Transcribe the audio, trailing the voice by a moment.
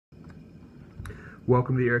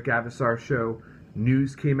Welcome to the Eric Avisar Show.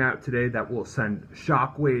 News came out today that will send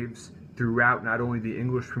shockwaves throughout not only the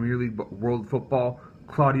English Premier League but world football.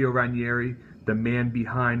 Claudio Ranieri, the man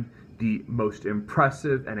behind the most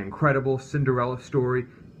impressive and incredible Cinderella story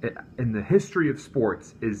in the history of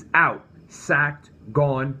sports, is out, sacked,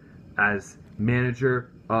 gone as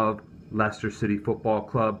manager of Leicester City Football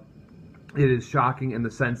Club. It is shocking in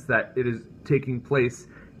the sense that it is taking place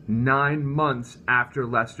 9 months after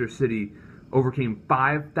Leicester City overcame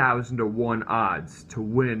 5,000 to 1 odds to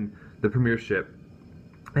win the Premiership.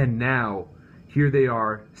 And now, here they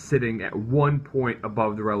are sitting at 1 point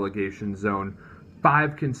above the relegation zone,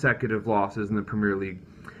 5 consecutive losses in the Premier League.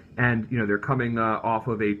 And, they're coming off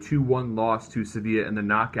of a 2-1 loss to Sevilla in the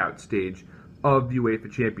knockout stage of the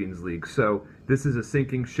UEFA Champions League. So this is a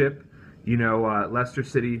sinking ship. Leicester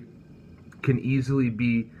City can easily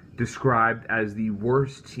be described as the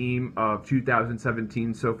worst team of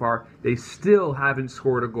 2017 so far. They still haven't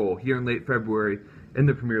scored a goal here in late February in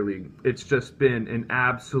the Premier League. It's just been an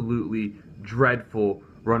absolutely dreadful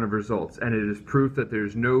run of results, and it is proof that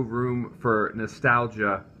there's no room for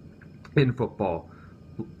nostalgia in football.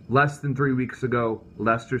 Less than 3 weeks ago,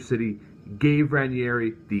 Leicester City gave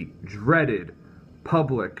Ranieri the dreaded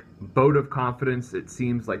public vote of confidence. It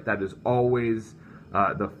seems like that is always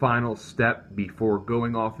the final step before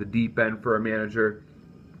going off the deep end for a manager.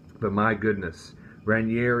 But my goodness,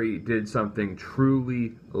 Ranieri did something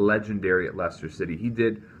truly legendary at Leicester City. He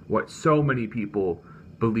did what so many people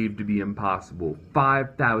believed to be impossible.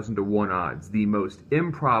 5,000 to 1 odds, the most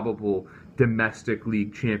improbable domestic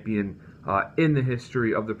league champion in the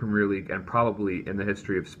history of the Premier League and probably in the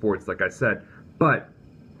history of sports, like I said. But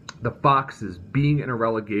the Foxes being in a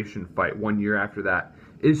relegation fight 1 year after that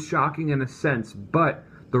is shocking in a sense, but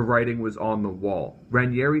the writing was on the wall.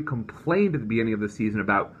 Ranieri complained at the beginning of the season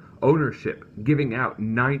about ownership, giving out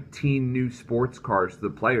 19 new sports cars to the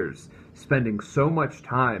players, spending so much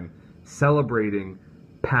time celebrating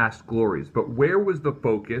past glories. But where was the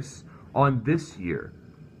focus on this year?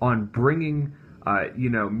 On bringing,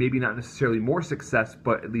 maybe not necessarily more success,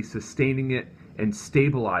 but at least sustaining it and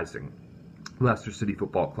stabilizing Leicester City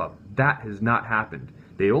Football Club. That has not happened.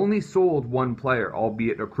 They only sold one player,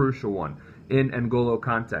 albeit a crucial one, in N'Golo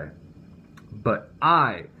Kante. But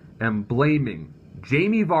I am blaming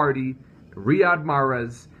Jamie Vardy, Riyad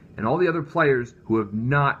Mahrez, and all the other players who have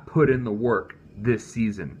not put in the work this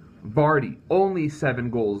season. Vardy, only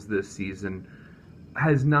 7 goals this season,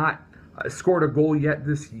 has not scored a goal yet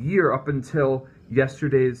this year up until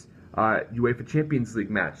yesterday's UEFA Champions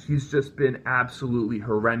League match. He's just been absolutely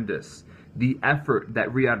horrendous. The effort that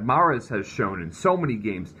Riyad Mahrez has shown in so many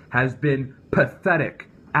games has been pathetic,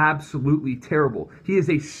 absolutely terrible. He is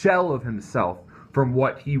a shell of himself from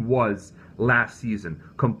what he was last season.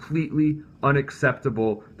 Completely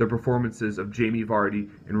unacceptable, the performances of Jamie Vardy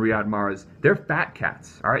and Riyad Mahrez. They're fat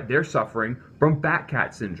cats, all right? They're suffering from fat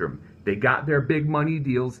cat syndrome. They got their big money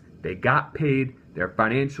deals, they got paid, they're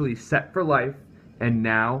financially set for life, and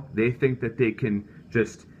now they think that they can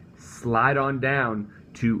just slide on down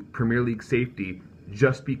to Premier League safety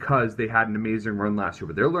just because they had an amazing run last year.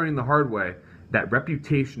 But they're learning the hard way that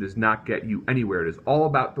reputation does not get you anywhere. It is all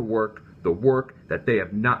about the work that they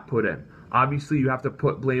have not put in. Obviously, you have to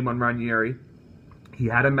put blame on Ranieri. He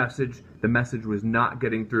had a message. The message was not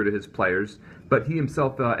getting through to his players. But he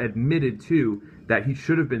himself admitted, too, that he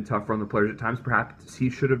should have been tougher on the players at times. Perhaps he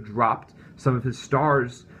should have dropped some of his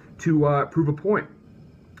stars to prove a point.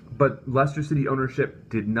 But Leicester City ownership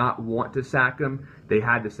did not want to sack him. They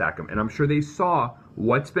had to sack him. And I'm sure they saw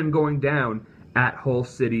what's been going down at Hull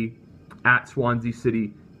City, at Swansea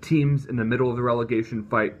City, teams in the middle of the relegation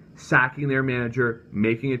fight, sacking their manager,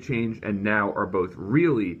 making a change, and now are both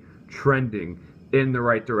really trending in the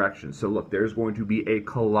right direction. So look, there's going to be a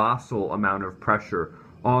colossal amount of pressure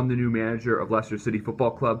on the new manager of Leicester City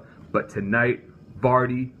Football Club. But tonight,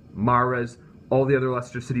 Vardy, Mahrez, all the other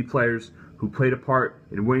Leicester City players who played a part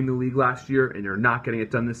in winning the league last year and are not getting it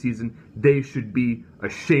done this season, they should be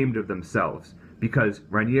ashamed of themselves, because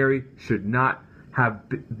Ranieri should not have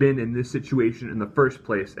been in this situation in the first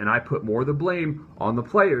place. And I put more of the blame on the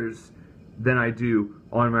players than I do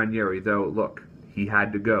on Ranieri, though, look, he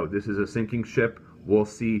had to go. This is a sinking ship. We'll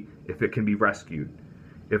see if it can be rescued.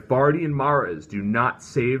 If Vardy and Mahrez do not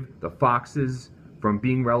save the Foxes from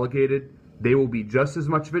being relegated, they will be just as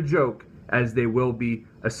much of a joke as they will be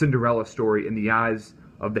a Cinderella story in the eyes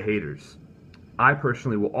of the haters. I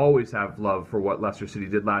personally will always have love for what Leicester City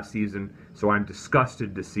did last season, so I'm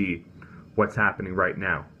disgusted to see what's happening right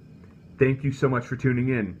now. Thank you so much for tuning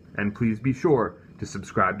in, and please be sure to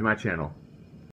subscribe to my channel.